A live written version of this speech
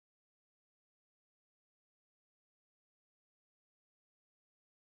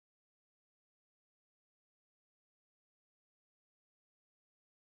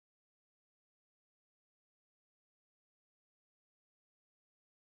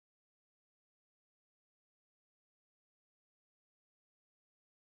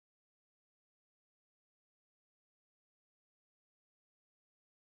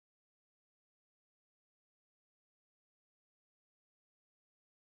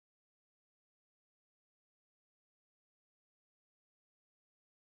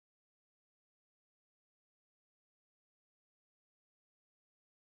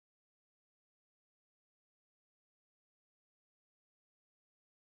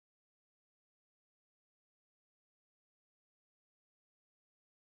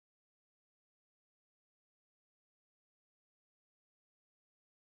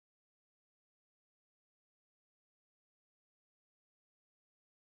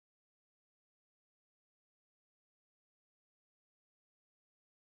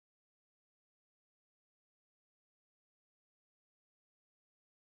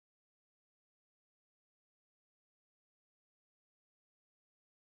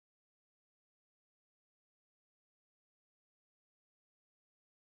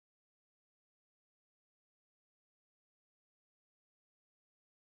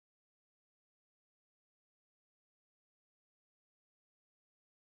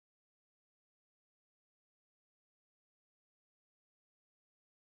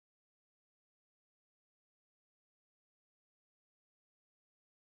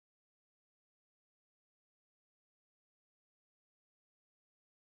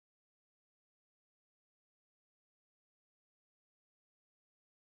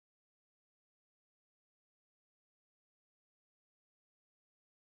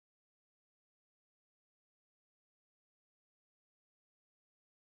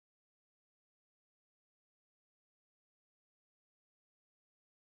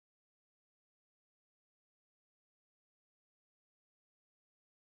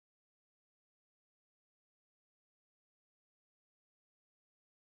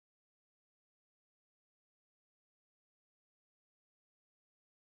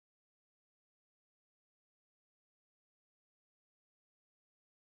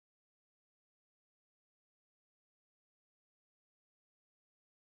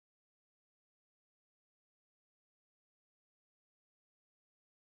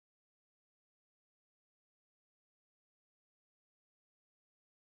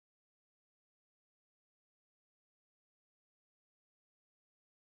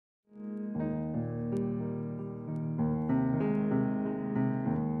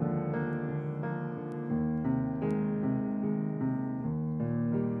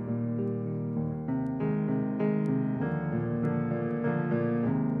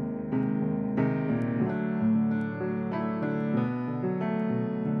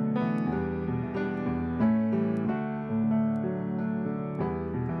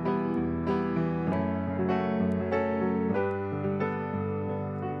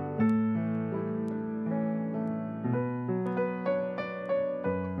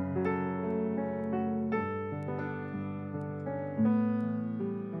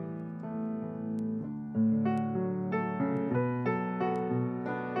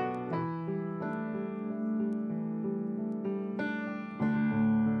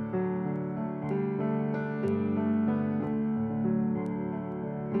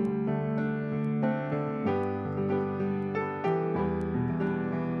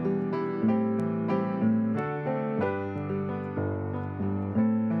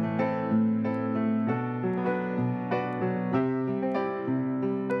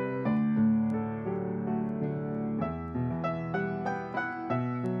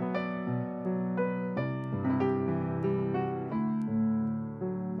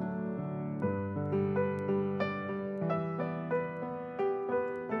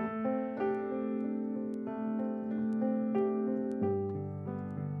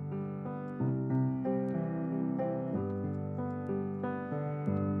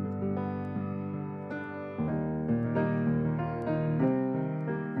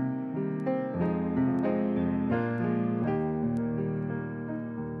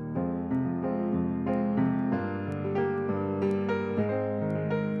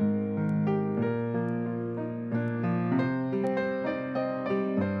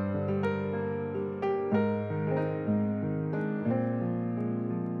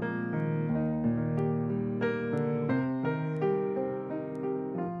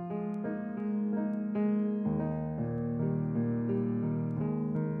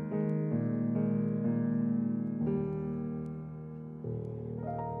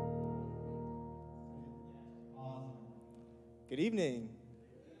Good evening.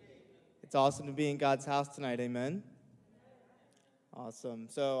 It's awesome to be in God's house tonight, amen? Awesome.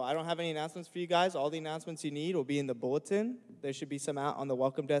 So I don't have any announcements for you guys. All the announcements you need will be in the bulletin. There should be some out on the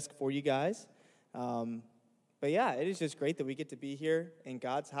welcome desk for you guys. But yeah, it is just great that we get to be here in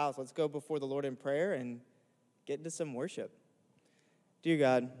God's house. Let's go before the Lord in prayer and get into some worship. Dear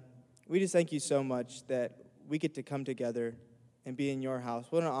God, we just thank you so much that we get to come together and be in your house.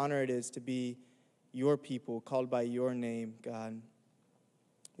 What an honor it is to be your people, called by your name, God.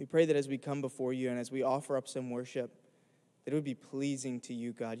 We pray that as we come before you and as we offer up some worship, that it would be pleasing to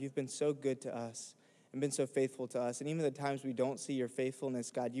you, God. You've been so good to us and been so faithful to us. And even the times we don't see your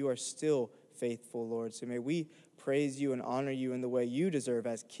faithfulness, God, you are still faithful, Lord. So may we praise you and honor you in the way you deserve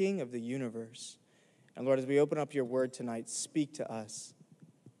as King of the universe. And Lord, as we open up your word tonight, speak to us.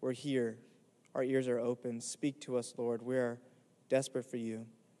 We're here. Our ears are open. Speak to us, Lord. We are desperate for you.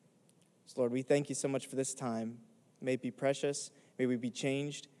 So, Lord, we thank you so much for this time. May it be precious. May we be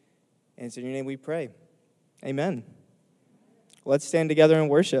changed. And it's in your name we pray. Amen. Let's stand together and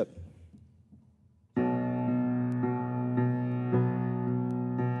worship.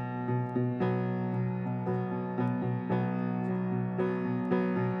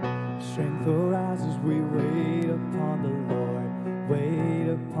 Strength will rise as we wait upon the Lord. Wait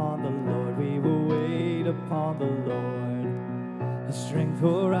upon the Lord. We will wait upon the Lord. Strength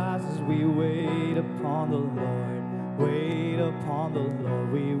will rise as we wait upon the Lord. Wait upon the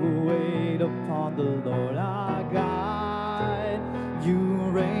Lord. We will wait upon the Lord our God. You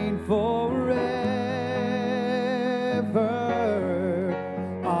reign forever.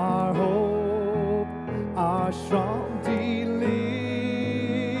 Our hope, our strong deliverer.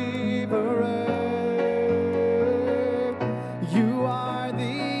 You are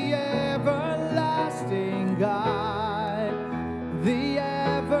the everlasting God, the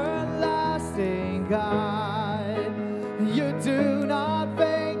everlasting God. You do not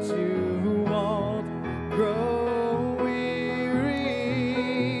faint, you won't grow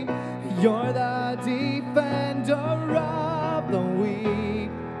weary. You're the defender of the weak.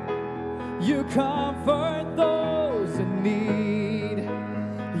 You comfort those in need.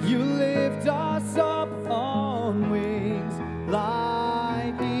 You lift us up on wings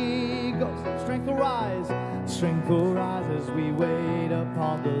like eagles. Strength will rise. Strength will rise as we wait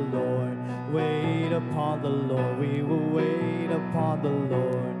upon the Lord. Wait upon the Lord. We will wait upon the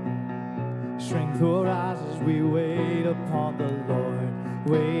Lord. Strength will rise as we wait upon the Lord.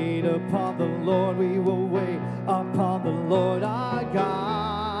 Wait upon the Lord. We will wait upon the Lord our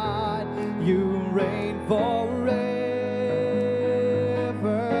God. You reign forever.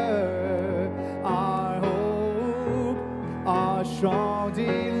 Our hope, our strong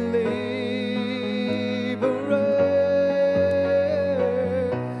deliverer.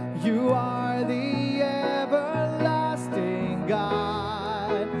 You are the everlasting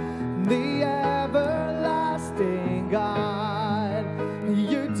God, the everlasting God.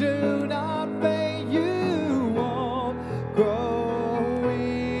 You do not faint, you won't grow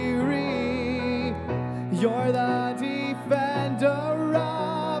weary. You're the defender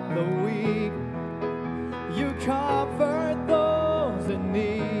of the weak. You comfort those in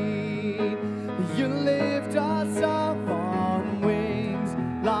need. You lift us up on wings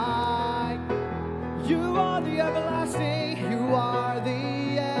like you are the everlasting. You are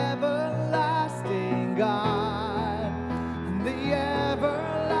the everlasting God, the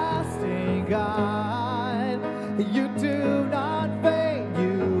everlasting God. You do not faint,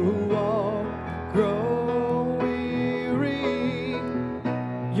 you won't grow weary.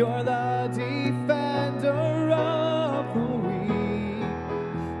 You're the defender of the weak.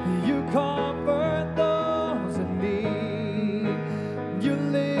 You comfort those in need. You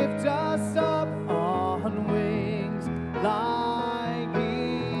lift us up on wings like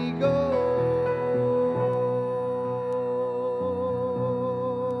eagles.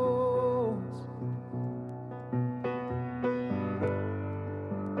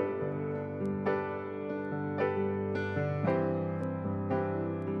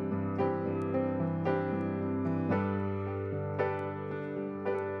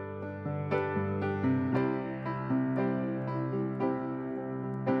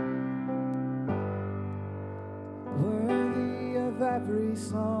 Worthy of every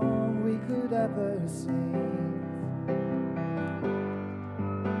song we could ever sing.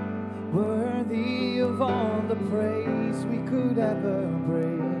 Worthy of all the praise we could ever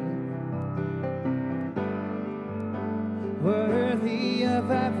bring. Worthy of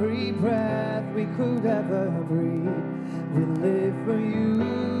every breath we could ever breathe. We live for you.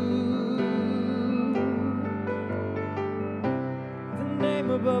 The name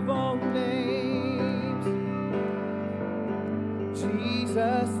above all names.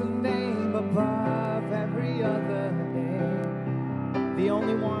 Jesus, the name above every other name. The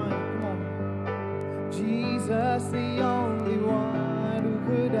only one, come on. Jesus, the only one who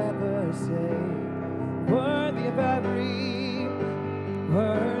could ever save. Worthy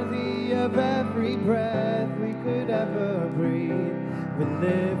of every breath we could ever breathe. We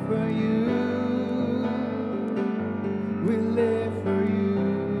live for you. We live for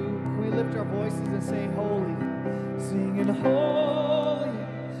you. Can we lift our voices and say holy? Singing holy.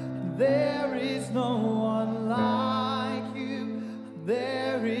 There is no one like you.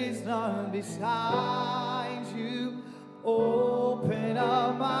 There is none beside you. Open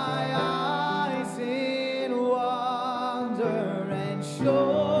up my eyes in wonder and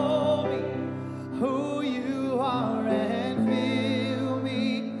show me who you are and fill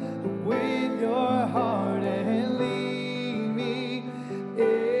me with your heart and lead me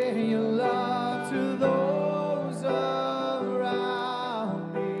in your love to those around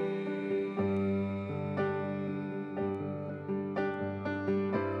me.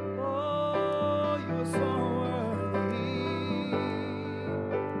 Oh, you're so worthy,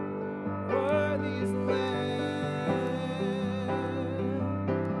 worthy is the Lamb,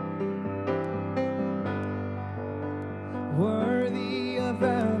 worthy of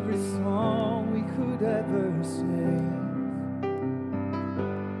every song we could ever sing.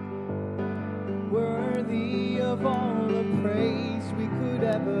 Worthy of all the praise we could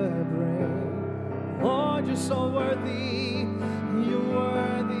ever bring. Lord, you're so worthy. You're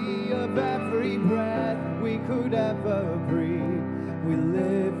worthy of every breath we could ever breathe. We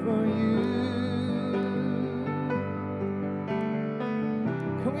live for you.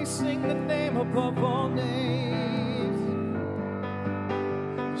 Can we sing the name above all names?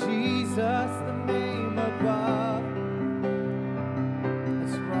 Jesus, the name above.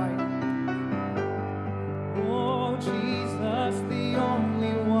 That's right. Oh, Jesus, the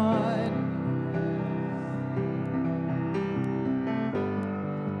only one.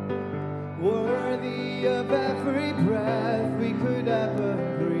 Worthy of every breath we could ever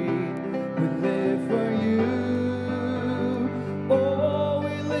breathe. We live for you. Oh,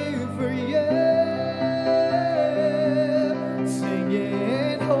 we live for you.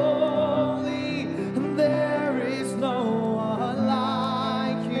 Singing holy. There is no one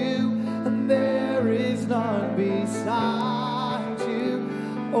like you. And there is none beside you.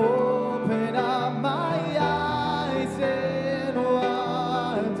 Open up my eyes in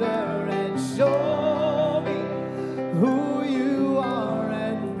wonder and show me who you are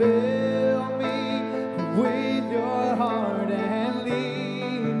and fill me with your heart and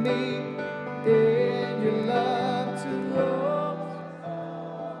lead me in your love to those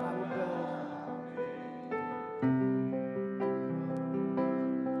I will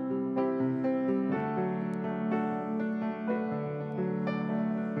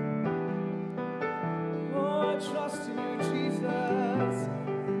Oh, I trust in you, Jesus.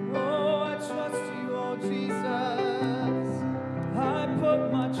 Oh, I trust you, oh Jesus. I put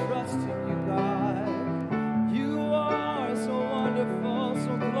my trust in you, God. You are so wonderful,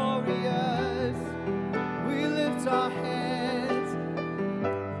 so glorious. We lift our hands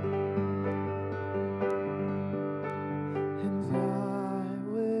and I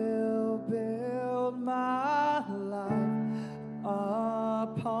will build my life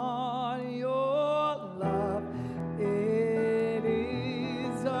upon your love. It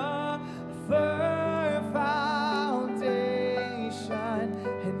is a firm foundation,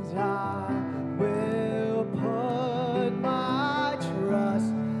 and I will put my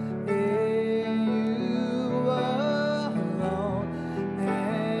trust in you alone,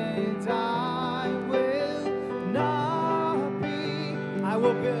 and I will not be. I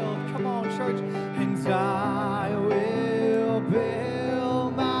will build. Come on, church. And I will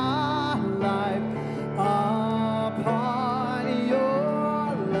build my life upon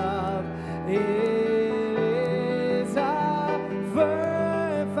your love. It is a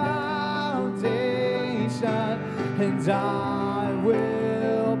firm foundation, and I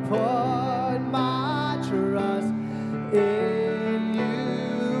will put my trust in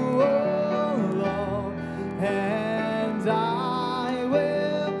you alone, and I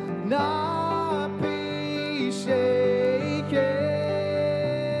will not be shaken.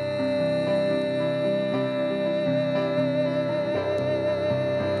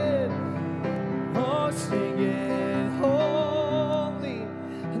 Oh, singing holy,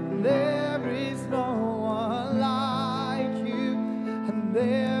 and there is no one like you, and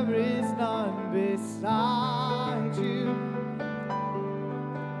there is none beside you.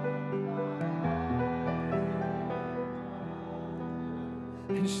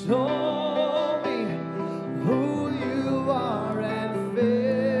 And show me who you are and fill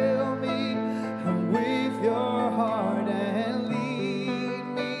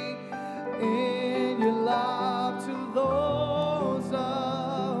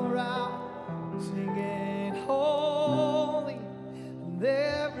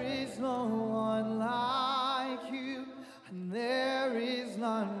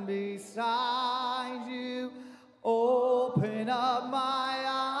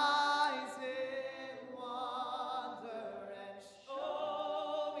eyes in wonder and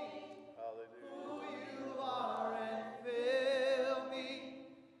show me who you are and fill me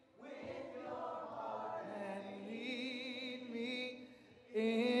with your heart and lead me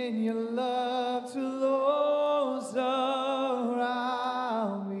in your love to those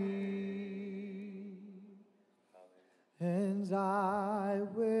around me. And I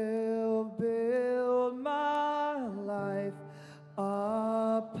will build my life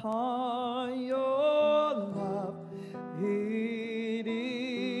upon your love. It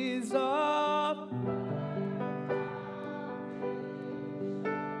is of,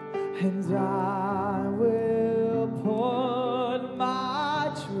 and I will put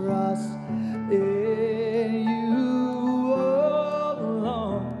my trust in you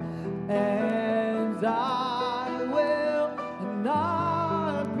alone, and I will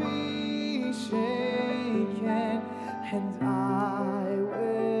not be shaken, and I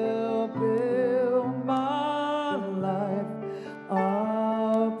will build my life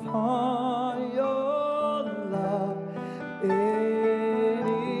upon your love. It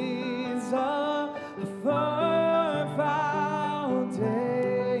is a firm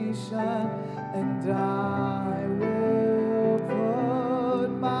foundation, and I will put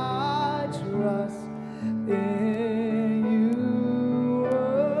my trust in you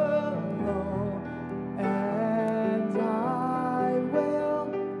alone, and I will.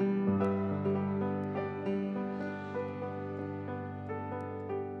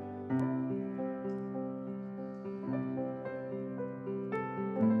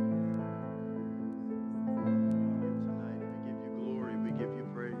 Tonight, we give you glory, we give you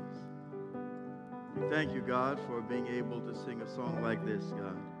praise. We thank you, God, for being able to sing a song like this,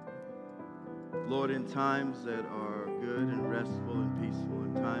 God. Lord, in times that are good and restful and peaceful,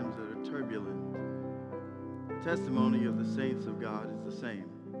 in times that are turbulent, the testimony of the saints of God is the same.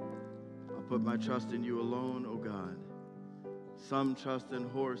 I'll put my trust in you alone, O God. Some trust in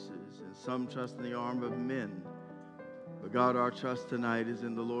horses, and some trust in the arm of men. But God, our trust tonight is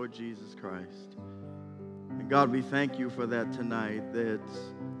in the Lord Jesus Christ. And God, we thank you for that tonight, that,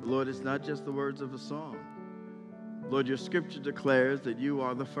 Lord, it's not just the words of a song. Lord, your scripture declares that you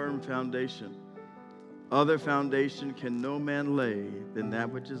are the firm foundation. Other foundation can no man lay than that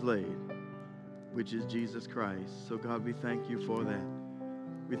which is laid, which is Jesus Christ. So, God, we thank you for that.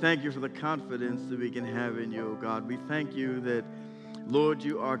 We thank you for the confidence that we can have in you, God. We thank you that, Lord,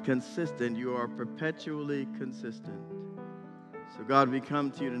 you are consistent. You are perpetually consistent. So, God, we come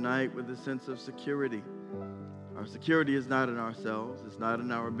to you tonight with a sense of security. Our security is not in ourselves. It's not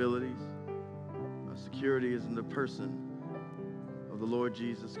in our abilities. Our security is in the person of the Lord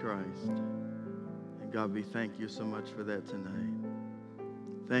Jesus Christ. And God, we thank you so much for that tonight.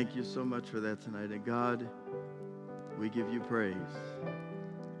 Thank you so much for that tonight. And God, we give you praise.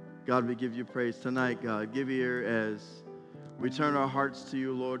 God, we give you praise tonight, God. Give ear as we turn our hearts to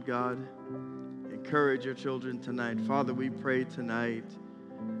you, Lord God. Encourage your children tonight. Father, we pray tonight,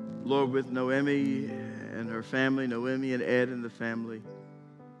 Lord, with Noemi and her family, Noemi and Ed and the family.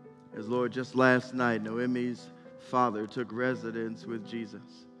 As, Lord, just last night, Noemi's father took residence with Jesus.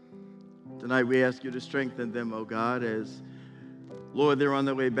 Tonight, we ask you to strengthen them, oh God, as, Lord, they're on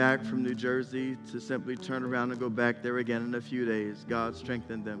their way back from New Jersey to simply turn around and go back there again in a few days. God,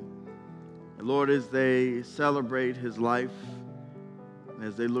 strengthen them. And Lord, as they celebrate his life, and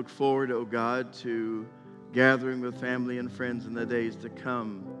as they look forward, oh God, to gathering with family and friends in the days to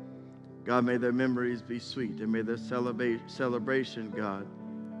come, God, may their memories be sweet, and may their celebration, God,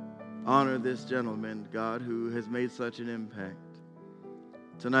 honor this gentleman, God, who has made such an impact.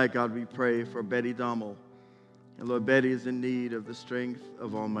 Tonight, God, we pray for Betty Dommel. And Lord, Betty is in need of the strength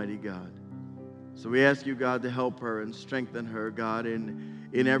of Almighty God. So we ask you, God, to help her and strengthen her, God, in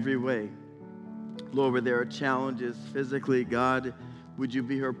every way. Lord, where there are challenges physically, God, would you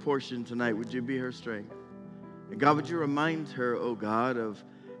be her portion tonight? Would you be her strength? And God, would you remind her, oh God, of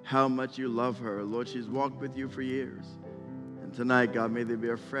how much you love her. Lord, she's walked with you for years. And tonight, God, may there be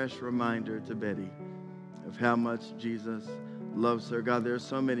a fresh reminder to Betty of how much Jesus loves her. God, there are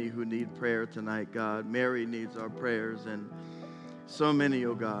so many who need prayer tonight, God. Mary needs our prayers, and so many,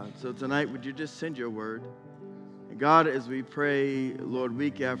 oh God. So tonight, would you just send your word? And God, as we pray, Lord,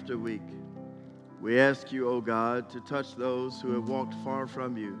 week after week, we ask you, oh God, to touch those who have walked far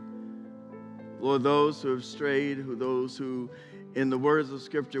from you. Lord, those who have strayed, those who, in the words of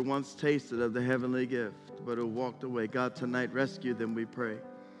Scripture, once tasted of the heavenly gift, but who walked away. God, tonight, rescue them, we pray.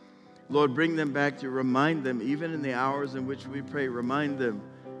 Lord, bring them back to you. Remind them, even in the hours in which we pray, remind them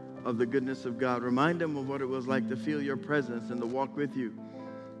of the goodness of God. Remind them of what it was like to feel your presence and to walk with you.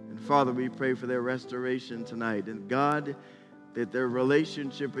 And Father, we pray for their restoration tonight. And God, that their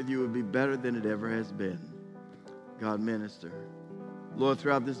relationship with you would be better than it ever has been. God, minister. Lord,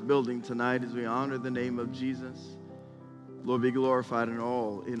 throughout this building tonight, as we honor the name of Jesus, Lord, be glorified in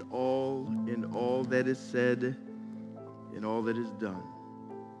all that is said, in all that is done.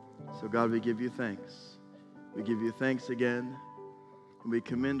 So, God, we give you thanks. We give you thanks again. And we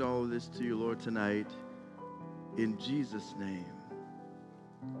commend all of this to you, Lord, tonight. In Jesus' name.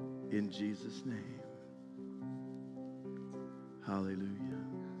 In Jesus' name. Hallelujah.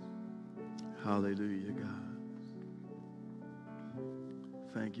 Hallelujah, God.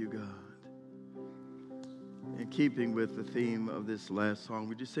 Thank you, God. In keeping with the theme of this last song,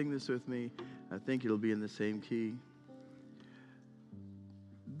 would you sing this with me? I think it'll be in the same key.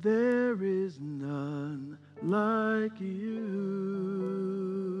 There is none like you.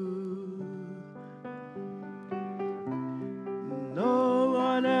 No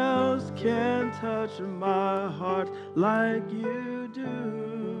one else can touch my heart like you do.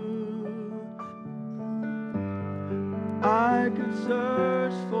 I could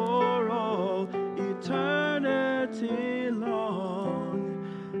search for all eternity long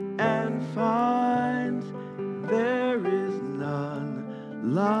and find there is none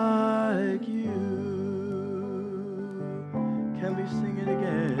like you. Can we sing it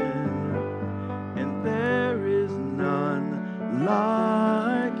again? And there is none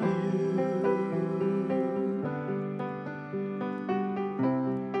like you.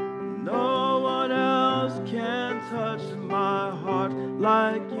 No one else can touch my heart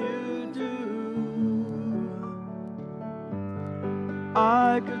like you do.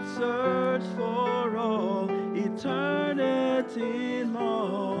 I could search for all eternity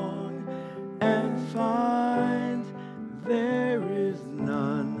long and find there is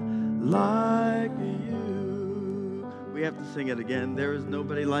none like you. We have to sing it again. There is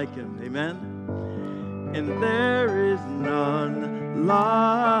nobody like him. Amen? And there is none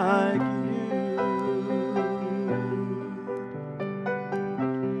like you.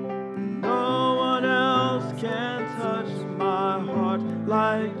 No one else can touch my heart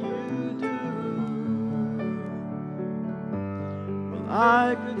like you do. Well,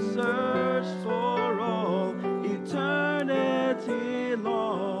 I could search for all eternity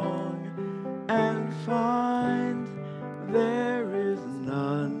long and find there is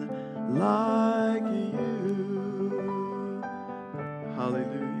none like you.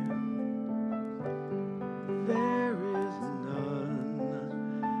 Hallelujah. There is none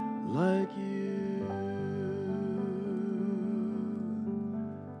like you.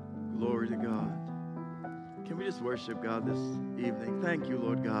 Glory to God. Can we just worship God this evening? Thank you,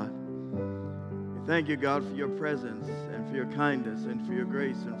 Lord God. We thank you, God, for your presence and for your kindness and for your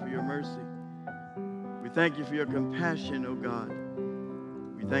grace and for your mercy. We thank you for your compassion, oh God.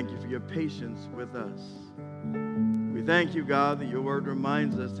 We thank you for your patience with us. We thank you, God, that your word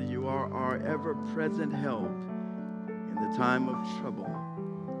reminds us that you are our ever-present help in the time of trouble.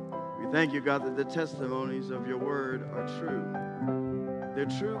 We thank you, God, that the testimonies of your word are true. They're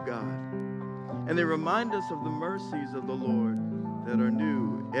true, God. And they remind us of the mercies of the Lord that are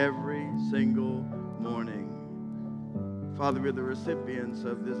new every single morning. Father, we're the recipients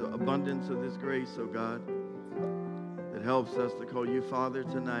of this abundance of this grace, oh God, that helps us to call you Father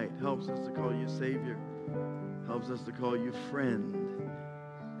tonight, helps us to call you Savior, helps us to call you friend.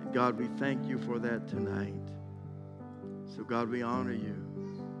 And God, we thank you for that tonight. So God, we honor you.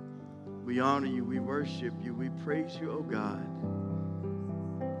 We honor you, we worship you, we praise you, oh God.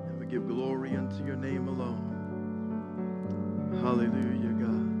 And we give glory unto your name alone. Hallelujah,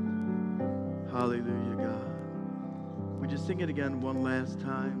 God. Hallelujah, God. Would you sing it again one last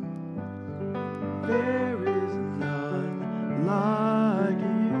time? There is none like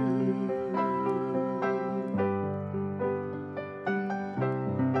you.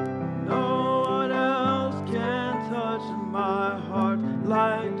 No one else can touch my heart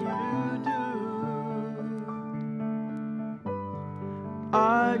like you do.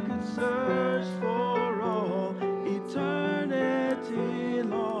 I could search for all eternity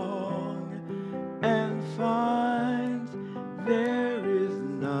long and find there is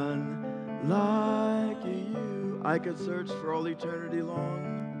none like you. I could search for all eternity long,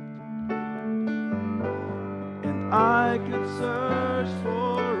 and I could search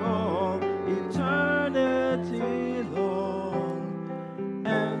for all eternity long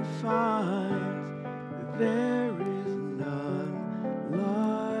and find there is none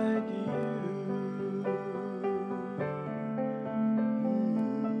like you.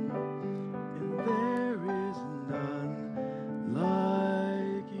 And there is none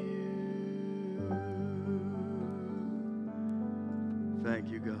like you. Thank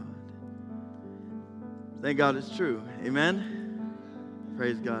you, God. Thank God it's true. Amen.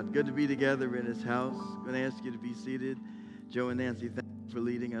 Praise God. Good to be together in His house. I'm going to ask you to be seated. Joe and Nancy, thank you for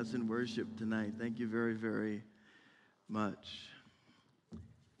leading us in worship tonight. Thank you very, very much.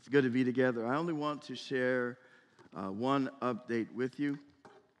 It's good to be together. I only want to share one update with you.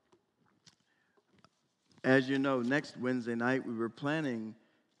 As you know, next Wednesday night, we were planning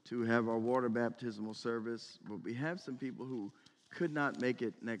to have our water baptismal service, but we have some people who could not make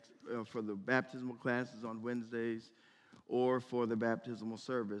it next for the baptismal classes on Wednesdays or for the baptismal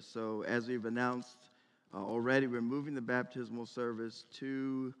service. So as we've announced already, we're moving the baptismal service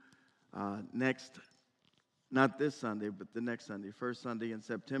to not this Sunday, but the next Sunday, first Sunday in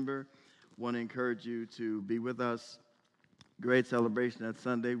September. Want to encourage you to be with us. Great celebration that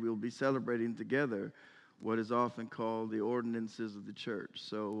Sunday. We'll be celebrating together what is often called the ordinances of the church.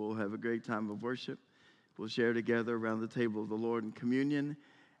 So we'll have a great time of worship. We'll share together around the table of the Lord in communion,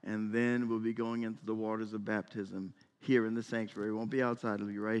 and then we'll be going into the waters of baptism here in the sanctuary. It won't be outside. It'll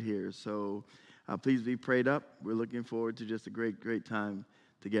be right here. So please be prayed up. We're looking forward to just a great, great time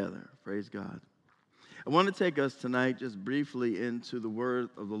together. Praise God. I want to take us tonight just briefly into the word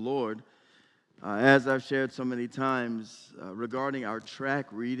of the Lord. As I've shared so many times regarding our track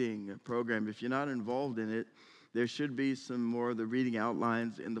reading program, if you're not involved in it, there should be some more of the reading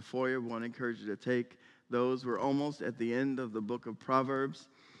outlines in the foyer. We want to encourage you to take those. We're almost at the end of the book of Proverbs.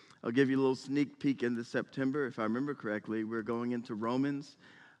 I'll give you a little sneak peek into September. If I remember correctly, we're going into Romans,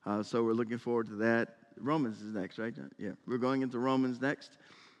 so we're looking forward to that. Romans is next, right? Yeah, we're going into Romans next,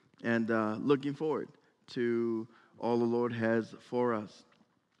 and looking forward to all the Lord has for us.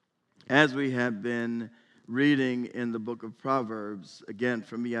 As we have been reading in the book of Proverbs, again,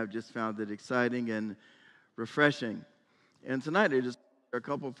 for me, I've just found it exciting and refreshing. And tonight, I just share a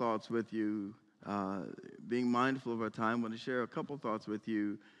couple thoughts with you, being mindful of our time. I want to share a couple thoughts with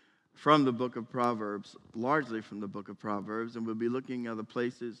you from the book of Proverbs, largely from the book of Proverbs, and we'll be looking at other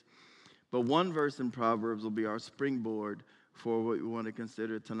places. But one verse in Proverbs will be our springboard for what we want to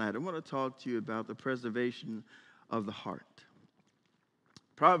consider tonight. I want to talk to you about the preservation of the heart.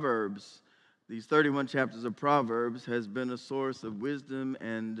 Proverbs, these 31 chapters of Proverbs, has been a source of wisdom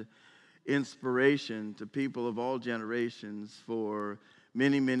and inspiration to people of all generations for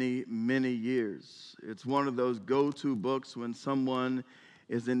many, many, many years. It's one of those go-to books when someone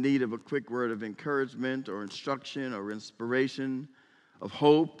is in need of a quick word of encouragement or instruction or inspiration, of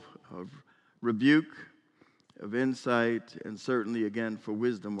hope, of rebuke, of insight, and certainly, again, for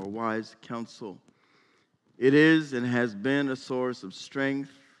wisdom or wise counsel. It is and has been a source of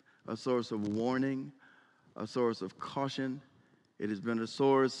strength, a source of warning, a source of caution. It has been a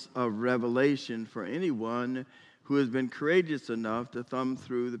source of revelation for anyone who has been courageous enough to thumb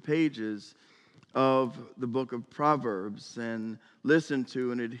through the pages of the book of Proverbs and listen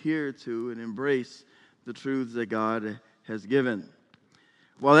to and adhere to and embrace the truths that God has given.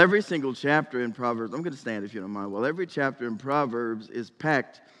 While every single chapter in Proverbs, I'm going to stand if you don't mind, while every chapter in Proverbs is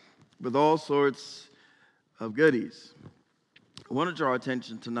packed with all sorts of goodies, I want to draw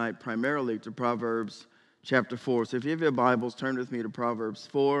attention tonight primarily to Proverbs chapter 4. So if you have your Bibles, turn with me to Proverbs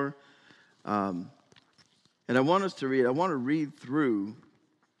 4. And I want to read through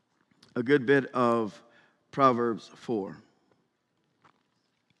a good bit of Proverbs 4.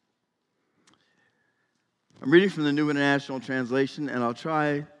 I'm reading from the New International Translation, and I'll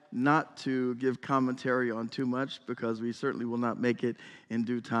try not to give commentary on too much because we certainly will not make it in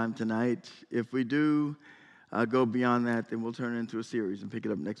due time tonight. If we do go beyond that, then we'll turn it into a series and pick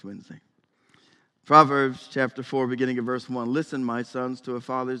it up next Wednesday. Proverbs chapter 4, beginning of verse 1. Listen, my sons, to a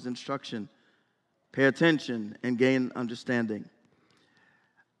father's instruction. Pay attention and gain understanding.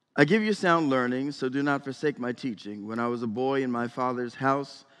 I give you sound learning, so do not forsake my teaching. When I was a boy in my father's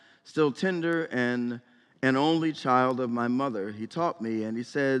house, still tender and an only child of my mother, he taught me, and he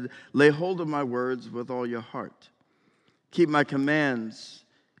said, lay hold of my words with all your heart. Keep my commands,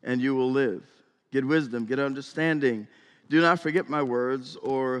 and you will live. Get wisdom, get understanding. Do not forget my words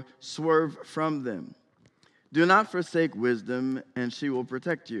or swerve from them. Do not forsake wisdom, and she will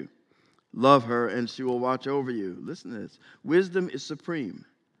protect you. Love her, and she will watch over you. Listen to this. Wisdom is supreme.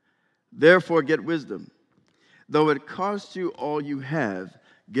 Therefore, get wisdom. Though it costs you all you have,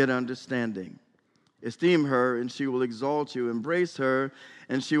 get understanding. Esteem her, and she will exalt you. Embrace her,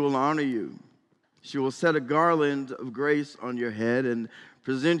 and she will honor you. She will set a garland of grace on your head and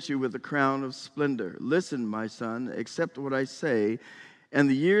present you with a crown of splendor. Listen, my son, accept what I say, and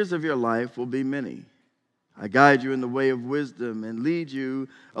the years of your life will be many. I guide you in the way of wisdom and lead you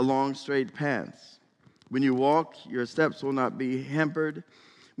along straight paths. When you walk, your steps will not be hampered.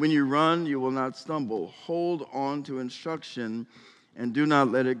 When you run, you will not stumble. Hold on to instruction and do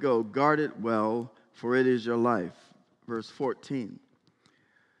not let it go. Guard it well, for it is your life. Verse 14.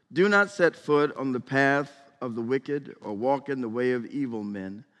 Do not set foot on the path of the wicked or walk in the way of evil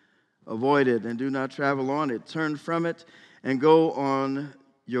men. Avoid it and do not travel on it. Turn from it and go on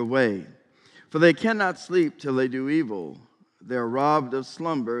your way. For they cannot sleep till they do evil. They are robbed of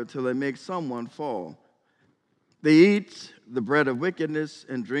slumber till they make someone fall. They eat the bread of wickedness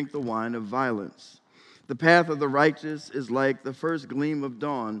and drink the wine of violence. The path of the righteous is like the first gleam of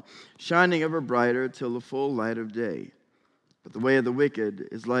dawn, shining ever brighter till the full light of day. But the way of the wicked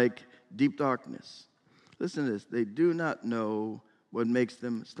is like deep darkness. Listen to this. They do not know what makes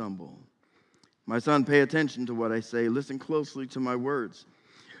them stumble. My son, pay attention to what I say. Listen closely to my words.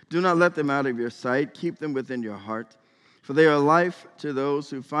 Do not let them out of your sight. Keep them within your heart. For they are life to those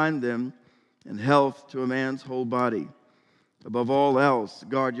who find them and health to a man's whole body. Above all else,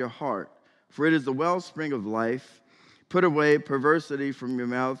 guard your heart, for it is the wellspring of life. Put away perversity from your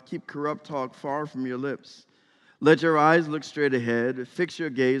mouth. Keep corrupt talk far from your lips. Let your eyes look straight ahead. Fix your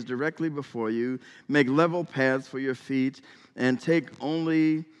gaze directly before you. Make level paths for your feet, and take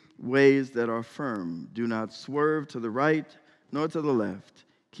only ways that are firm. Do not swerve to the right nor to the left.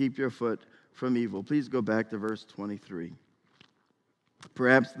 Keep your foot from evil. Please go back to verse 23.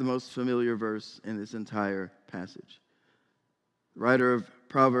 Perhaps the most familiar verse in this entire passage. The writer of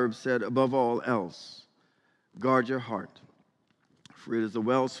Proverbs said, above all else, guard your heart, for it is the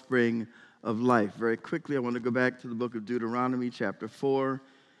wellspring of life. Very quickly, I want to go back to the book of Deuteronomy, chapter 4,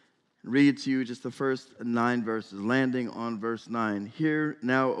 and read to you just the first 9 verses, landing on verse 9. Hear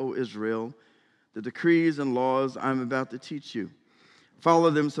now, O Israel, the decrees and laws I am about to teach you.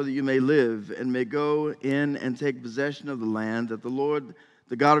 Follow them so that you may live and may go in and take possession of the land that the Lord,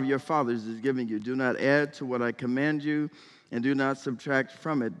 the God of your fathers, is giving you. Do not add to what I command you, and do not subtract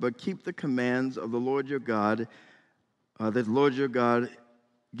from it, but keep the commands of the Lord your God, that the Lord your God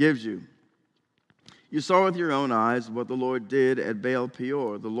gives you. You saw with your own eyes what the Lord did at Baal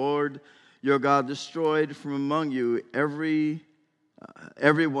Peor. The Lord your God destroyed from among you everyone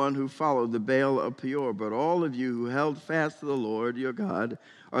who followed the Baal of Peor. But all of you who held fast to the Lord your God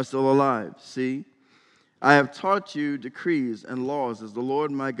are still alive. See, I have taught you decrees and laws as the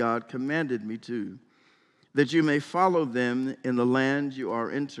Lord my God commanded me to, that you may follow them in the land you are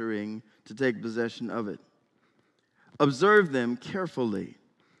entering to take possession of it. Observe them carefully,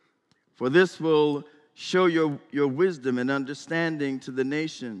 for this will show your wisdom and understanding to the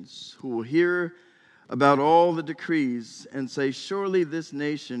nations who will hear about all the decrees and say, surely this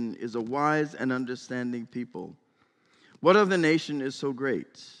nation is a wise and understanding people. What other nation is so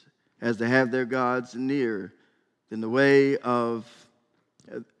great as to have their gods near the way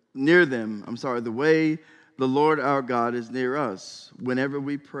the Lord our God is near us whenever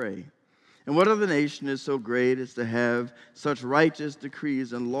we pray? And what other nation is so great as to have such righteous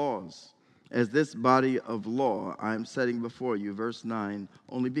decrees and laws as this body of law I am setting before you? Verse 9,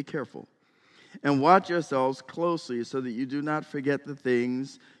 only be careful and watch yourselves closely so that you do not forget the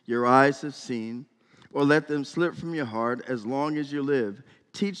things your eyes have seen or let them slip from your heart as long as you live.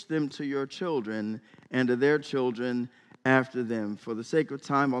 Teach them to your children and to their children after them. For the sake of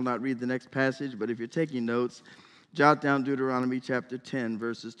time, I'll not read the next passage, but if you're taking notes, jot down Deuteronomy chapter 10,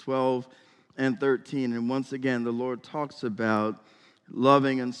 verses 12 and 13. And once again, the Lord talks about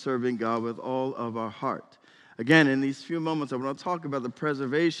loving and serving God with all of our heart. Again, in these few moments, I want to talk about the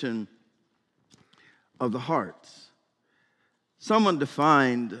preservation of the heart. Someone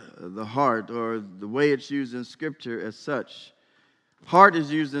defined the heart, or the way it's used in Scripture, as such. Heart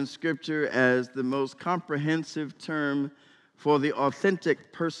is used in Scripture as the most comprehensive term for the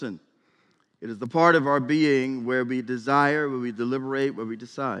authentic person. It is the part of our being where we desire, where we deliberate, where we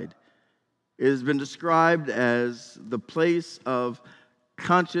decide. It has been described as the place of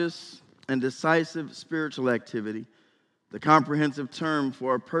conscious and decisive spiritual activity, the comprehensive term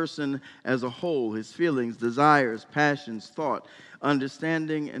for a person as a whole, his feelings, desires, passions, thought,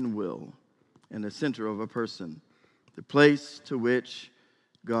 understanding, and will, and the center of a person, the place to which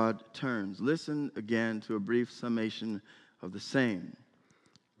God turns. Listen again to a brief summation of the same.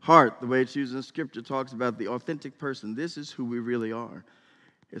 Heart, the way it's used in Scripture, talks about the authentic person. This is who we really are.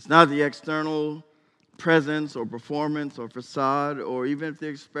 It's not the external presence or performance or facade, or even if the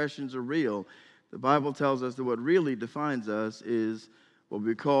expressions are real. The Bible tells us that what really defines us is what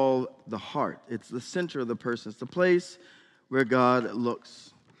we call the heart. It's the center of the person. It's the place where God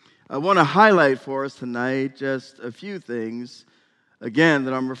looks. I want to highlight for us tonight just a few things, again,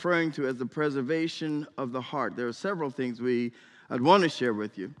 that I'm referring to as the preservation of the heart. There are several things I'd want to share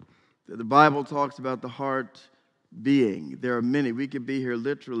with you. The Bible talks about the heart being. There are many. We could be here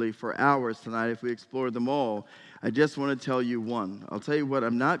literally for hours tonight if we explored them all. I just want to tell you one. I'll tell you what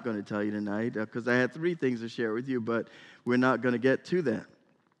I'm not going to tell you tonight, because I had 3 things to share with you, but we're not going to get to that.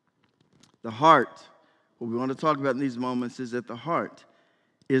 The heart, what we want to talk about in these moments is that the heart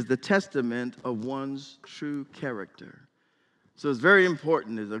is the testament of one's true character. So it's very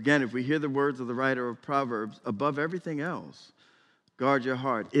important, is again, if we hear the words of the writer of Proverbs, above everything else, guard your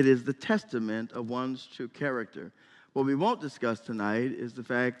heart. It is the testament of one's true character. What we won't discuss tonight is the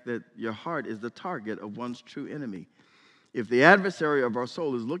fact that your heart is the target of one's true enemy. If the adversary of our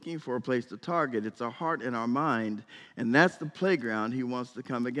soul is looking for a place to target, it's our heart and our mind, and that's the playground he wants to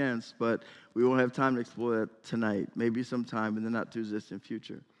come against. But we won't have time to explore that tonight, maybe sometime in the not-too-distant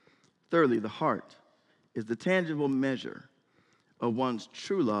future. Thirdly, the heart is the tangible measure of one's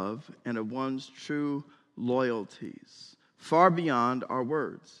true love and of one's true loyalties. Far beyond our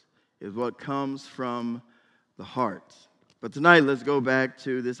words is what comes from the heart. But tonight, let's go back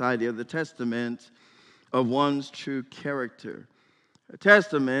to this idea of the testament of one's true character. A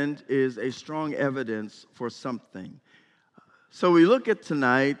testament is a strong evidence for something. So we look at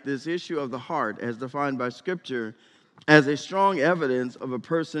tonight this issue of the heart as defined by Scripture as a strong evidence of a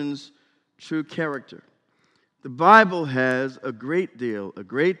person's true character. The Bible has a great deal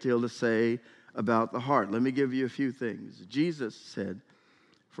to say about the heart. Let me give you a few things. Jesus said,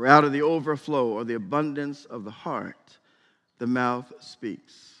 "For out of the overflow or the abundance of the heart, the mouth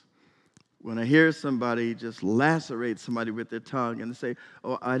speaks." When I hear somebody just lacerate somebody with their tongue and say,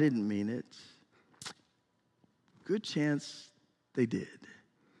 "Oh, I didn't mean it," good chance they did.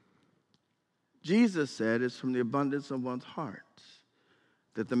 Jesus said it's from the abundance of one's heart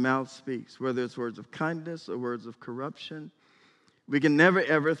that the mouth speaks, whether it's words of kindness or words of corruption. We can never,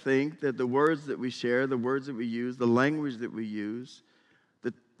 ever think that the words that we share, the words that we use, the language that we use,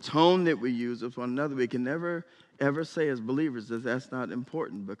 the tone that we use with one another, we can never, ever say as believers that that's not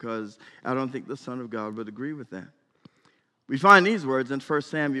important, because I don't think the Son of God would agree with that. We find these words in 1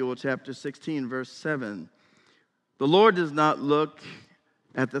 Samuel chapter 16, verse 7. "The Lord does not look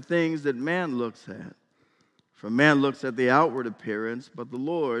at the things that man looks at. For man looks at the outward appearance, but the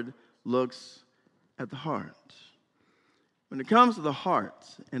Lord looks at the heart." When it comes to the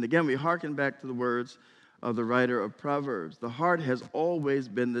heart, and again we hearken back to the words of the writer of Proverbs, the heart has always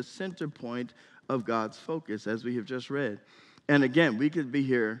been the center point of God's focus, as we have just read. And again, we could be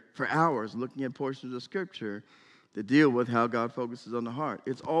here for hours looking at portions of Scripture that deal with how God focuses on the heart.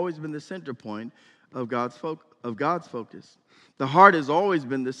 It's always been the center point of God's focus. The heart has always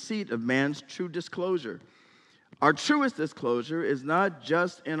been the seat of man's true disclosure. Our truest disclosure is not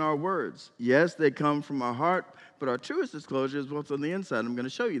just in our words. Yes, they come from our heart, but our truest disclosure is what's on the inside. I'm going to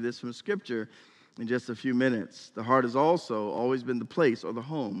show you this from Scripture in just a few minutes. The heart has also always been the place or the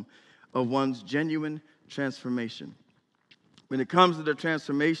home of one's genuine transformation. When it comes to the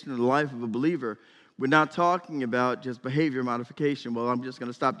transformation of the life of a believer, we're not talking about just behavior modification. Well, I'm just going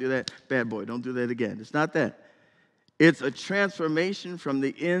to stop doing that. Bad boy, don't do that again. It's not that. It's a transformation from the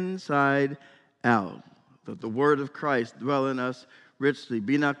inside out. That the word of Christ dwell in us richly.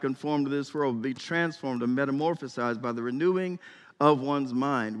 Be not conformed to this world, be transformed and metamorphosized by the renewing of one's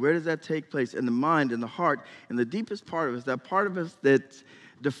mind. Where does that take place? In the mind, in the heart, in the deepest part of us, that part of us that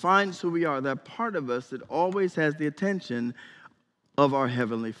defines who we are, that part of us that always has the attention of our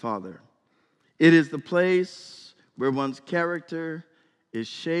Heavenly Father. It is the place where one's character is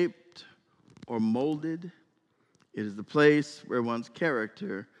shaped or molded. It is the place where one's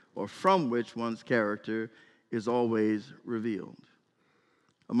character, or from which one's character, is always revealed.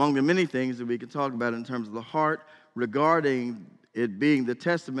 Among the many things that we can talk about in terms of the heart regarding it being the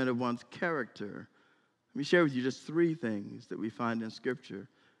testament of one's character, let me share with you just three things that we find in Scripture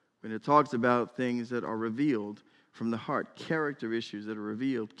when it talks about things that are revealed from the heart. Character issues that are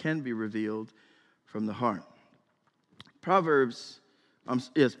revealed can be revealed from the heart. Proverbs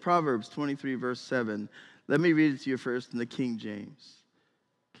 23, verse 7. Let me read it to you first in the King James.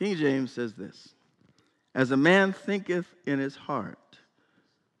 King James says this: "As a man thinketh in his heart,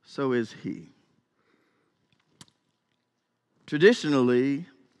 so is he." Traditionally,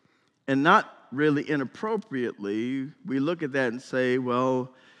 and not really inappropriately, we look at that and say,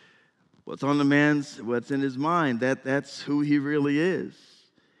 well, what's in his mind, that's who he really is.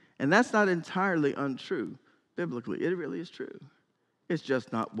 And that's not entirely untrue biblically. It really is true. It's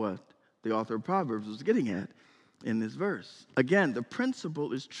just not what the author of Proverbs was getting at in this verse. Again, the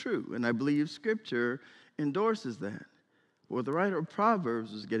principle is true, and I believe Scripture endorses that. What the writer of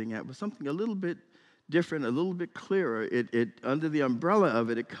Proverbs was getting at was something a little bit different, a little bit clearer. It under the umbrella of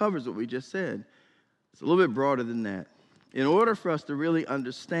it, it covers what we just said. It's a little bit broader than that. In order for us to really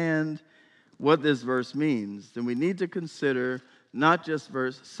understand what this verse means, then we need to consider not just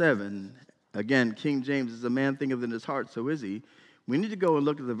verse 7. Again, King James is a man thinketh in his heart, so is he. We need to go and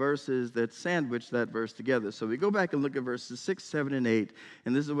look at the verses that sandwich that verse together. So we go back and look at verses 6, 7, and 8,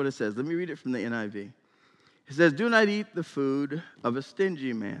 and this is what it says. Let me read it from the NIV. It says, "Do not eat the food of a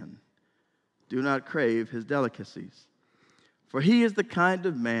stingy man. Do not crave his delicacies. For he is the kind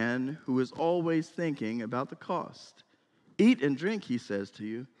of man who is always thinking about the cost. Eat and drink, he says to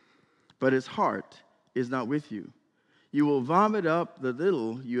you, but his heart is not with you. You will vomit up the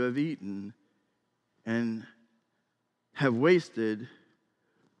little you have eaten and have wasted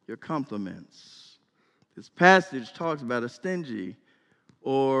your compliments." This passage talks about a stingy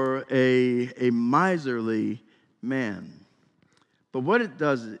or a miserly man. But what it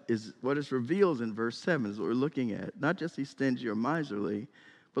does is, what it reveals in verse 7 is what we're looking at. Not just he's stingy or miserly,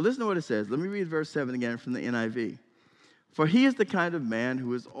 but listen to what it says. Let me read verse 7 again from the NIV. "For he is the kind of man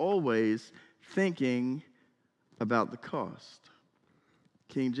who is always thinking about the cost."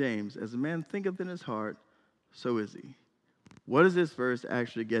 King James, "As a man thinketh in his heart, so is he." What is this verse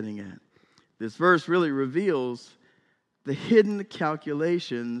actually getting at? This verse really reveals the hidden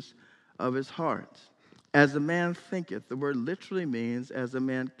calculations of his heart. As a man thinketh, the word literally means as a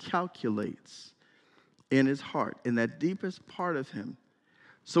man calculates in his heart, in that deepest part of him.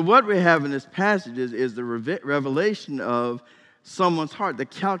 So what we have in this passage is the revelation of someone's heart, the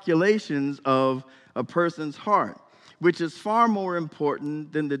calculations of a person's heart, which is far more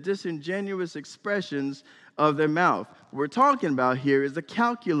important than the disingenuous expressions of their mouth. What we're talking about here is the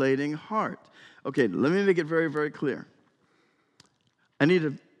calculating heart. Okay, let me make it very, very clear. I need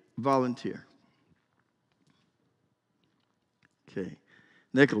a volunteer. Okay,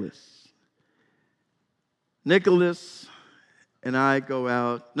 Nicholas and I go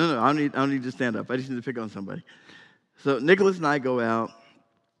out. No, I don't need to stand up. I just need to pick on somebody. So Nicholas and I go out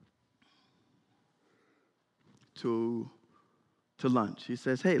to lunch. He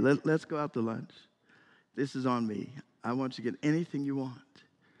says, "Hey, let's go out to lunch. This is on me. I want you to get anything you want.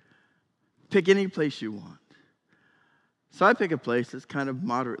 Pick any place you want." So I pick a place that's kind of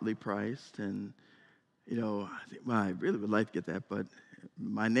moderately priced, and I think, well, I really would like to get that, but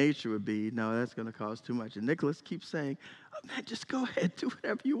my nature would be, no, that's going to cost too much. And Nicholas keeps saying, "Oh, man, just go ahead, do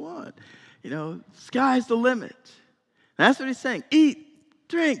whatever you want. Sky's the limit." And that's what he's saying. Eat,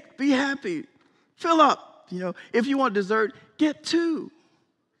 drink, be happy, fill up. If you want dessert, get two.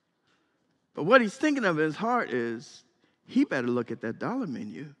 But what he's thinking of in his heart is, he better look at that dollar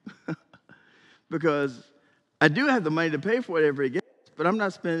menu because I do have the money to pay for whatever he gets, but I'm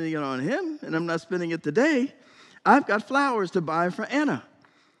not spending it on him, and I'm not spending it today. I've got flowers to buy for Anna.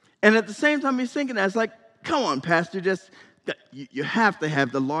 And at the same time he's thinking that, it's like, come on, Pastor, you have to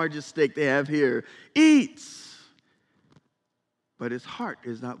have the largest steak they have here. Eats. But his heart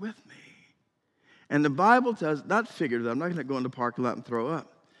is not with me. And the Bible tells, not figuratively, I'm not going to go in the parking lot and throw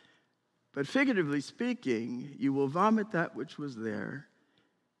up, but figuratively speaking, you will vomit that which was there,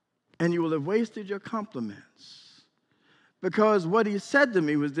 and you will have wasted your compliments. Because what he said to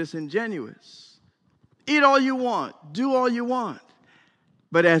me was disingenuous. Eat all you want, do all you want.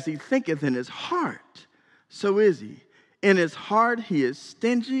 But as he thinketh in his heart, so is he. In his heart, he is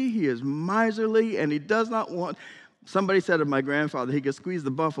stingy, he is miserly, and he does not want. Somebody said of my grandfather, he could squeeze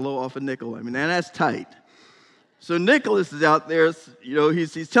the buffalo off a nickel. I mean, and that's tight. So Nicholas is out there,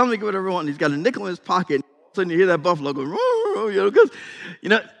 he's telling me whatever I want. He's got a nickel in his pocket. All of a sudden you hear that buffalo go, because,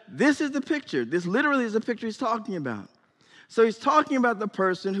 this is the picture. This literally is the picture he's talking about. So he's talking about the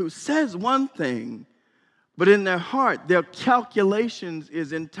person who says one thing, but in their heart, their calculations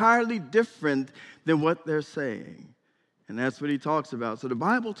is entirely different than what they're saying. And that's what he talks about. So the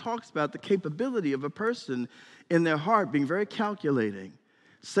Bible talks about the capability of a person in their heart being very calculating,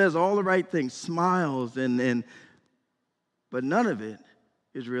 says all the right things, smiles, but none of it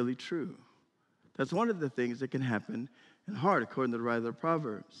is really true. That's one of the things that can happen in the heart, according to the writer of the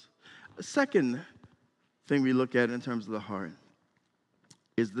Proverbs. The second thing we look at in terms of the heart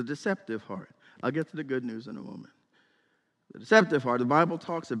is the deceptive heart. I'll get to the good news in a moment. The deceptive heart, the Bible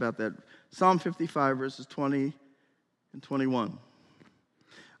talks about that. Psalm 55, verses 20 and 21.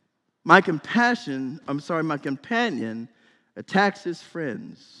 My companion attacks his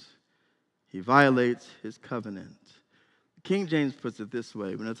friends. He violates his covenant. King James puts it this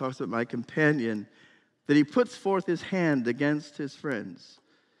way when it talks about my companion, that he puts forth his hand against his friends.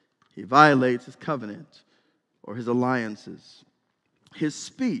 He violates his covenant or his alliances. His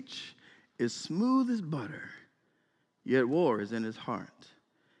speech is smooth as butter, yet war is in his heart.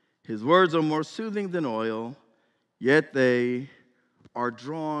 His words are more soothing than oil, yet they are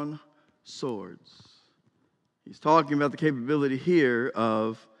drawn swords. He's talking about the capability here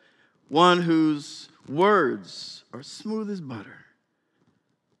of one whose words are smooth as butter,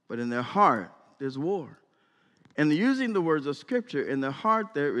 but in their heart there's war. And using the words of Scripture, in the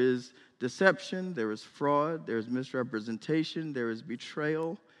heart there is deception, there is fraud, there is misrepresentation, there is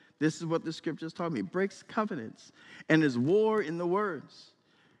betrayal. This is what the Scriptures taught me. Breaks covenants and is war in the words.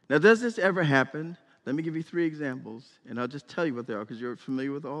 Now, does this ever happen? Let me give you 3 examples, and I'll just tell you what they are because you're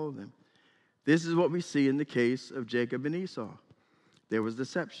familiar with all of them. This is what we see in the case of Jacob and Esau. There was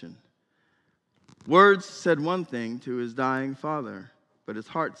deception. Words said one thing to his dying father, but his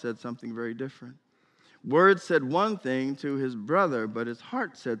heart said something very different. Words said one thing to his brother, but his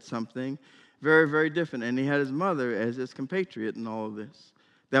heart said something very, very different. And he had his mother as his compatriot in all of this.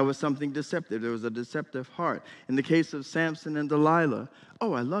 That was something deceptive. There was a deceptive heart. In the case of Samson and Delilah,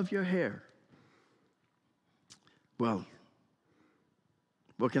 oh, I love your hair. Well,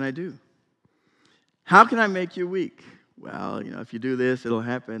 what can I do? How can I make you weak? Well, if you do this, it'll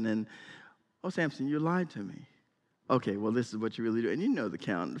happen. And, oh, Samson, you lied to me. Okay, well, this is what you really do. And you know the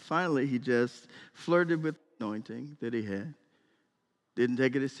count. And finally, he just flirted with the anointing that he had. Didn't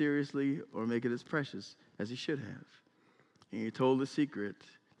take it as seriously or make it as precious as he should have. And he told the secret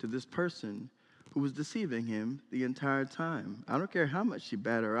to this person who was deceiving him the entire time. I don't care how much she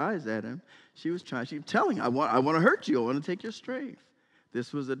batted her eyes at him. She was telling him, I want to hurt you. I want to take your strength.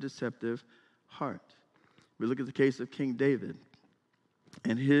 This was a deceptive heart. We look at the case of King David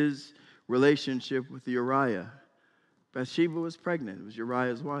and his relationship with Uriah. Bathsheba was pregnant. It was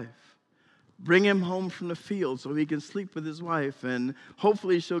Uriah's wife. Bring him home from the field so he can sleep with his wife, and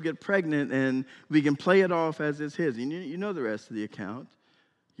hopefully she'll get pregnant, and we can play it off as it's his. You know the rest of the account.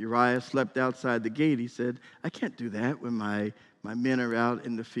 Uriah slept outside the gate. He said, I can't do that when my men are out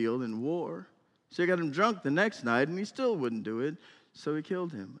in the field in war. So he got him drunk the next night, and he still wouldn't do it, so he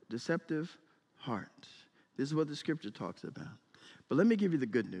killed him. Deceptive heart. This is what the Scripture talks about. But let me give you the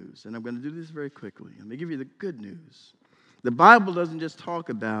good news, and I'm going to do this very quickly. Let me give you the good news. The Bible doesn't just talk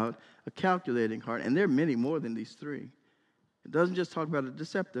about a calculating heart, and there are many more than these 3. It doesn't just talk about a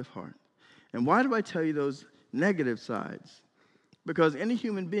deceptive heart. And why do I tell you those negative sides? Because any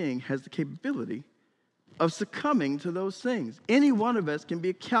human being has the capability of succumbing to those things. Any one of us can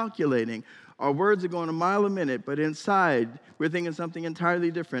be calculating. Our words are going a mile a minute, but inside we're thinking something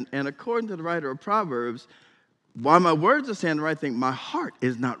entirely different. And according to the writer of Proverbs, while my words are saying the right thing, my heart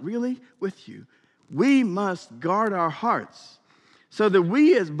is not really with you. We must guard our hearts so that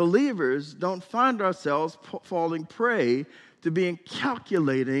we as believers don't find ourselves falling prey to being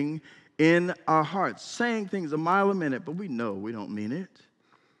calculating in our hearts, saying things a mile a minute, but we know we don't mean it.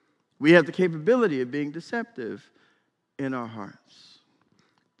 We have the capability of being deceptive in our hearts.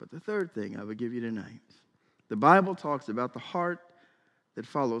 But the third thing I would give you tonight, the Bible talks about the heart that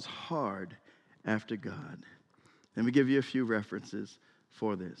follows hard after God. Let me give you a few references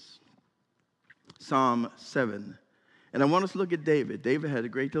for this. Psalm 7. And I want us to look at David. David had a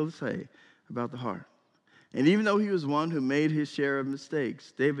great deal to say about the heart. And even though he was one who made his share of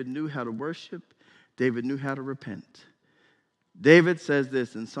mistakes, David knew how to worship. David knew how to repent. David says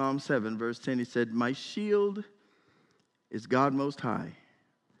this in Psalm 7, verse 10. He said, my shield is God Most High,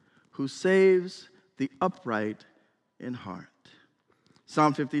 who saves the upright in heart.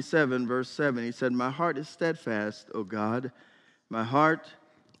 Psalm 57, verse 7, he said, my heart is steadfast, O God. My heart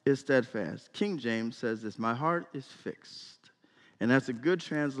is steadfast. King James says this, my heart is fixed. And that's a good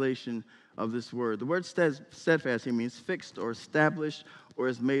translation of this word. The word steadfast, it means fixed or established or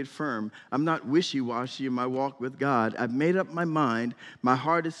is made firm. I'm not wishy-washy in my walk with God. I've made up my mind. My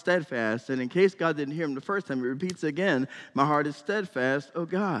heart is steadfast. And in case God didn't hear him the first time, he repeats again, my heart is steadfast, oh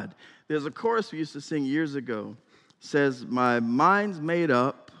God. There's a chorus we used to sing years ago. It says, my mind's made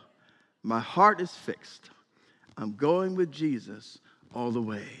up. My heart is fixed. I'm going with Jesus all the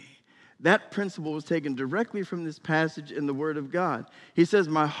way. That principle was taken directly from this passage in the Word of God. He says,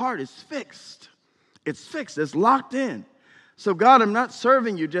 my heart is fixed. It's fixed. It's locked in. So, God, I'm not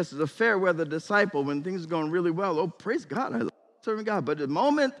serving you just as a fair weather disciple when things are going really well. Oh, praise God. I love serving God. But the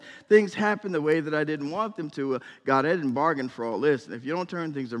moment things happen the way that I didn't want them to, God, I didn't bargain for all this. And if you don't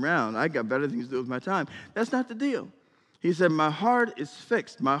turn things around, I got better things to do with my time. That's not the deal. He said, my heart is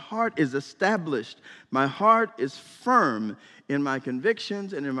fixed. My heart is established. My heart is firm in my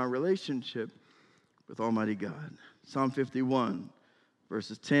convictions and in my relationship with Almighty God. Psalm 51,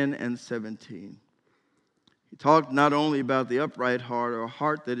 verses 10 and 17. He talked not only about the upright heart or a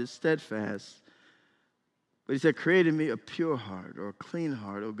heart that is steadfast, but he said, create in me a pure heart or a clean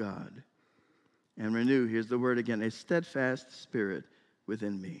heart, O God, and renew, here's the word again, a steadfast spirit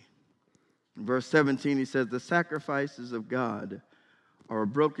within me. In verse 17, he says, the sacrifices of God are a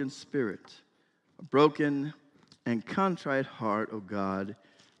broken spirit, a broken and contrite heart, O God,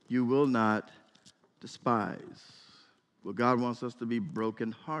 you will not despise. Well, God wants us to be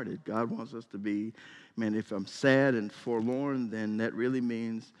brokenhearted. God wants us to be, man, if I'm sad and forlorn, then that really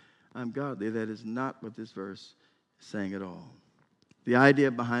means I'm godly. That is not what this verse is saying at all. The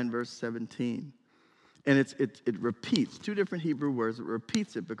idea behind verse 17, and it repeats two different Hebrew words. It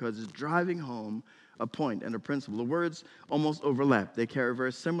repeats it because it's driving home a point and a principle. The words almost overlap. They carry a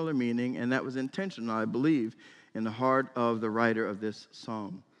very similar meaning, and that was intentional, I believe, in the heart of the writer of this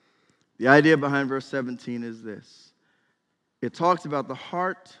psalm. The idea behind verse 17 is this. It talks about the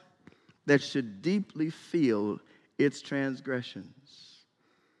heart that should deeply feel its transgressions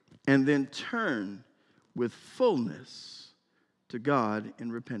and then turn with fullness to God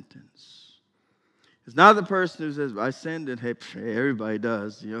in repentance. It's not the person who says, I sinned, and hey, everybody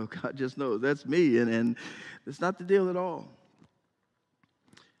does. You know, God just knows that's me. And it's not the deal at all.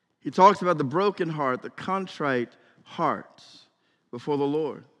 He talks about the broken heart, the contrite heart before the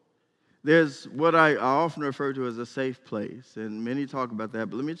Lord. There's what I often refer to as a safe place, and many talk about that.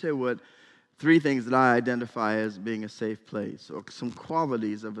 But let me tell you what three things that I identify as being a safe place, or some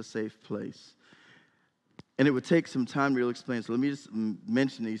qualities of a safe place. And it would take some time to really explain. So let me just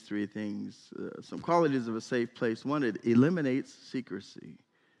mention these three things. Some qualities of a safe place. One, it eliminates secrecy.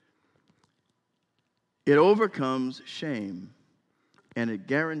 It overcomes shame, and it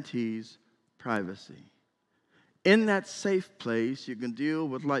guarantees privacy. In that safe place, you can deal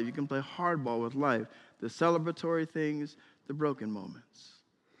with life. You can play hardball with life, the celebratory things, the broken moments.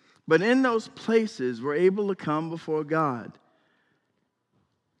 But in those places, we're able to come before God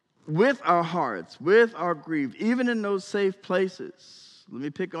with our hearts, with our grief, even in those safe places. Let me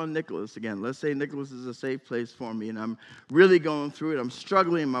pick on Nicholas again. Let's say Nicholas is a safe place for me, and I'm really going through it. I'm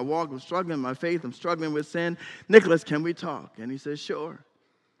struggling in my walk. I'm struggling in my faith. I'm struggling with sin. Nicholas, can we talk? And he says, sure.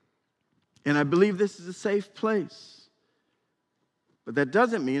 And I believe this is a safe place. But that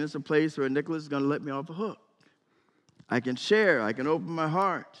doesn't mean it's a place where Nicholas is going to let me off the hook. I can share. I can open my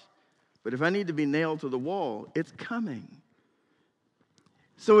heart. But if I need to be nailed to the wall, it's coming.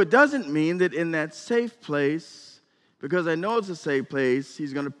 So it doesn't mean that in that safe place, because I know it's a safe place,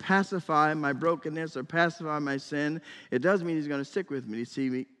 he's going to pacify my brokenness or pacify my sin. It does mean he's going to stick with me to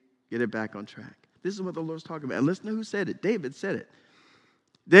see me get it back on track. This is what the Lord's talking about. And listen to who said it. David said it.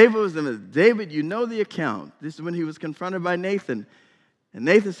 David, you know the account. This is when he was confronted by Nathan. And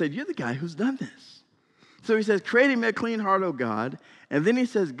Nathan said, you're the guy who's done this. So he says, create me a clean heart, O God. And then he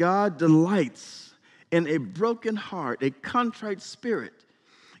says, God delights in a broken heart, a contrite spirit.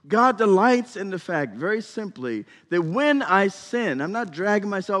 God delights in the fact, very simply, that when I sin, I'm not dragging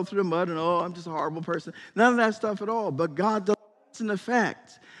myself through the mud and, I'm just a horrible person. None of that stuff at all. But God delights in the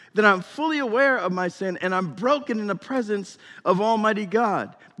fact that I'm fully aware of my sin and I'm broken in the presence of Almighty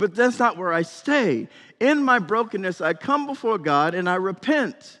God. But that's not where I stay. In my brokenness, I come before God and I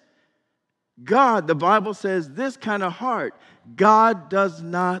repent. God, the Bible says, this kind of heart, God does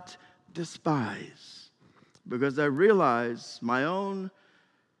not despise. Because I realize my own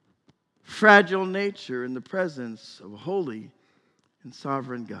fragile nature in the presence of a holy and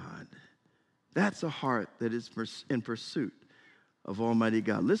sovereign God. That's a heart that is in pursuit of Almighty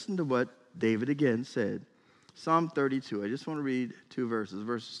God. Listen to what David again said. Psalm 32. I just want to read two verses,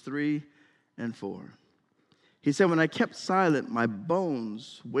 verses 3 and 4. He said, when I kept silent, my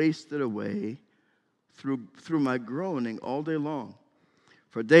bones wasted away through my groaning all day long.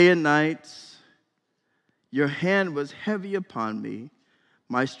 For day and night, your hand was heavy upon me.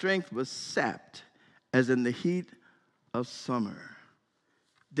 My strength was sapped as in the heat of summer.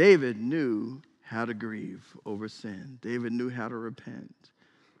 David knew how to grieve over sin. David knew how to repent.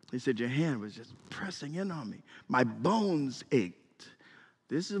 He said, your hand was just pressing in on me. My bones ached.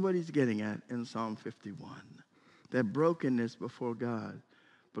 This is what he's getting at in Psalm 51. That brokenness before God.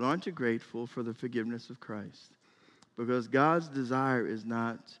 But aren't you grateful for the forgiveness of Christ? Because God's desire is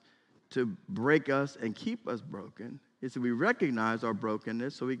not to break us and keep us broken. It's that we recognize our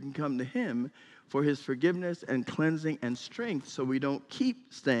brokenness so we can come to him for his forgiveness and cleansing and strength so we don't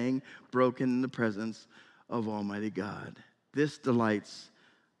keep staying broken in the presence of Almighty God. This delights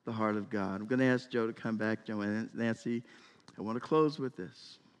the heart of God. I'm going to ask Joe to come back. Joe and Nancy, I want to close with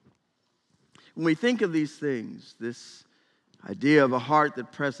this. When we think of these things, this idea of a heart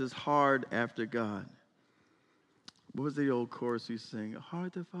that presses hard after God, what was the old chorus we sing? A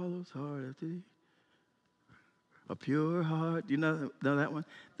heart that follows hard after thee. A pure heart. Do you know that one?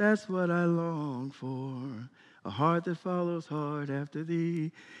 That's what I long for. A heart that follows hard after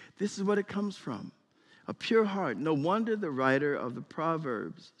thee. This is what it comes from. A pure heart. No wonder the writer of the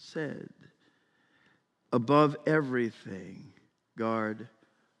Proverbs said, above everything, guard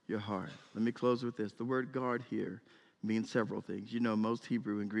your heart. Let me close with this. The word guard here means several things. You know, most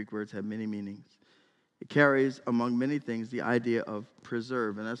Hebrew and Greek words have many meanings. It carries, among many things, the idea of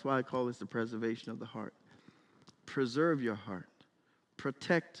preserve. And that's why I call this the preservation of the heart. Preserve your heart.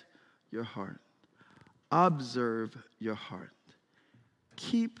 Protect your heart. Observe your heart.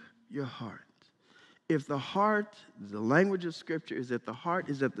 Keep your heart. If the heart, the language of Scripture is that the heart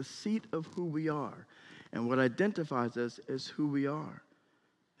is at the seat of who we are and what identifies us as who we are.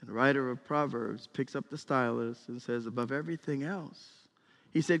 And the writer of Proverbs picks up the stylus and says, above everything else,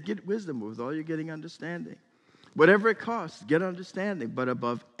 he said, get wisdom with all you're getting understanding. Whatever it costs, get understanding. But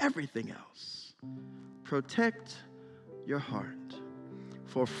above everything else, protect your heart.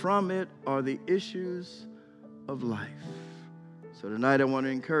 For from it are the issues of life. So tonight I want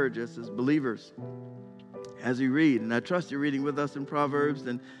to encourage us as believers as we read. And I trust you're reading with us in Proverbs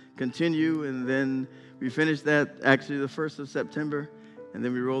and continue. And then we finish that actually the 1st of September. And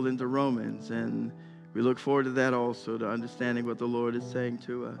then we roll into Romans. And we look forward to that also, to understanding what the Lord is saying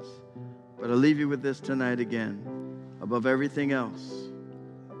to us. But I'll leave you with this tonight again. Above everything else,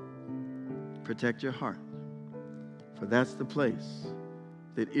 protect your heart. For that's the place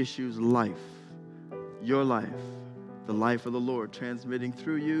that issues life, your life, the life of the Lord, transmitting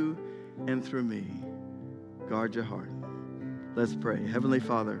through you and through me. Guard your heart. Let's pray. Heavenly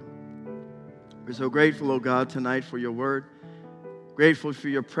Father, we're so grateful, oh God, tonight for your word. Grateful for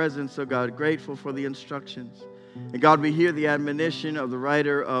your presence, oh God. Grateful for the instructions. And God, we hear the admonition of the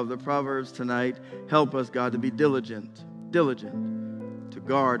writer of the Proverbs tonight. Help us, God, to be diligent, to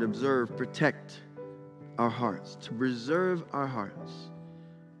guard, observe, protect our hearts, to preserve our hearts.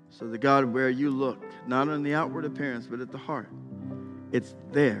 So that, God, where you look, not on the outward appearance, but at the heart, it's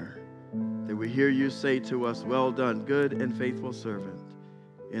there that we hear you say to us, well done, good and faithful servant.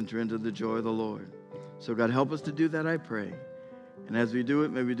 Enter into the joy of the Lord. So, God, help us to do that, I pray. And as we do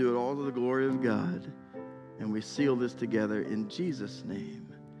it, may we do it all to the glory of God. And we seal this together in Jesus'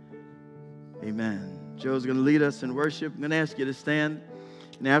 name. Amen. Joe's going to lead us in worship. I'm going to ask you to stand.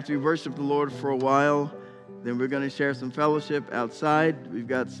 And after we worship the Lord for a while, then we're going to share some fellowship outside. We've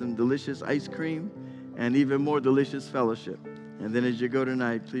got some delicious ice cream and even more delicious fellowship. And then as you go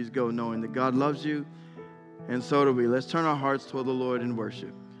tonight, please go knowing that God loves you, and so do we. Let's turn our hearts toward the Lord in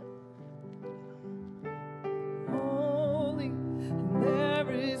worship. Holy, there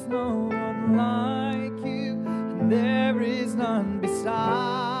is no one like you, and there is none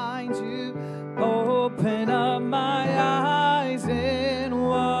beside you. Open up my eyes in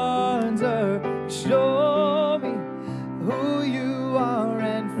wonder. Show me who you are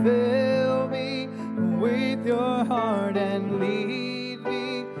and fill me with your heart and lead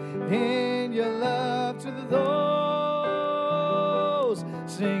me in your love to those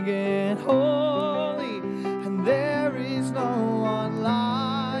singing holy. And there is no one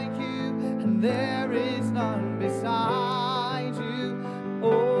like you, and there is none beside you.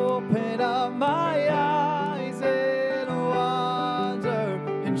 Open up my eyes in wonder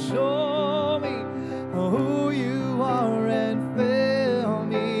and show me who you are and fill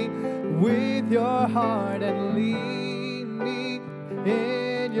me with your heart and lead me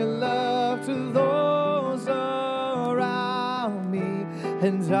in your love to those around me.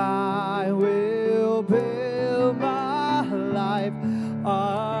 And I will build my life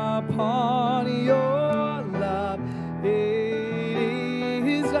upon your love. It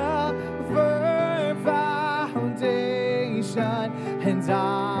is a firm foundation, and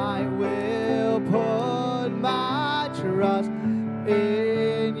I will put my trust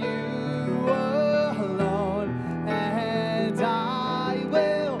in you alone, and I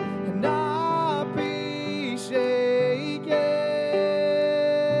will not be shaken.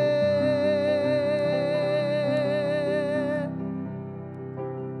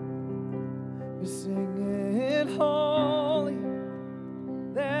 You're singing holy,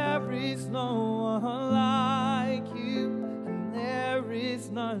 there is no one like you, and there is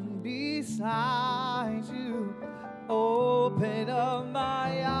none beside you. Open up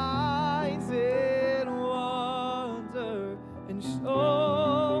my eyes in wonder and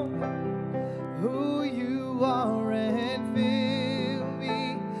show me who you are and fill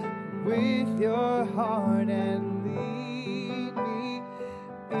me with your heart and lead me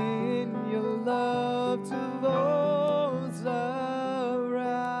in your love to those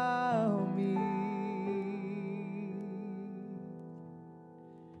around me.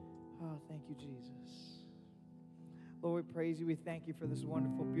 Oh, thank you, Jesus. Lord, we praise you. We thank you for this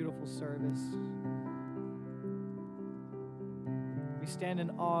wonderful, beautiful service. We stand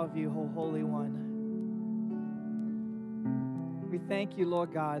in awe of you, O Holy One. We thank you,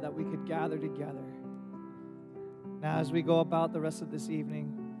 Lord God, that we could gather together. Now, as we go about the rest of this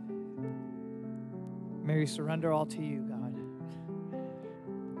evening, may we surrender all to you, God.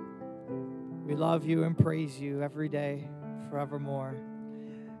 We love you and praise you every day, forevermore.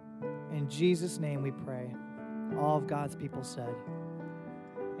 In Jesus' name we pray. All of God's people said,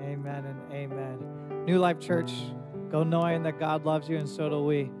 amen and amen. New Life Church, go knowing that God loves you, and so do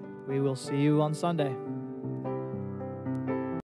we. We will see you on Sunday.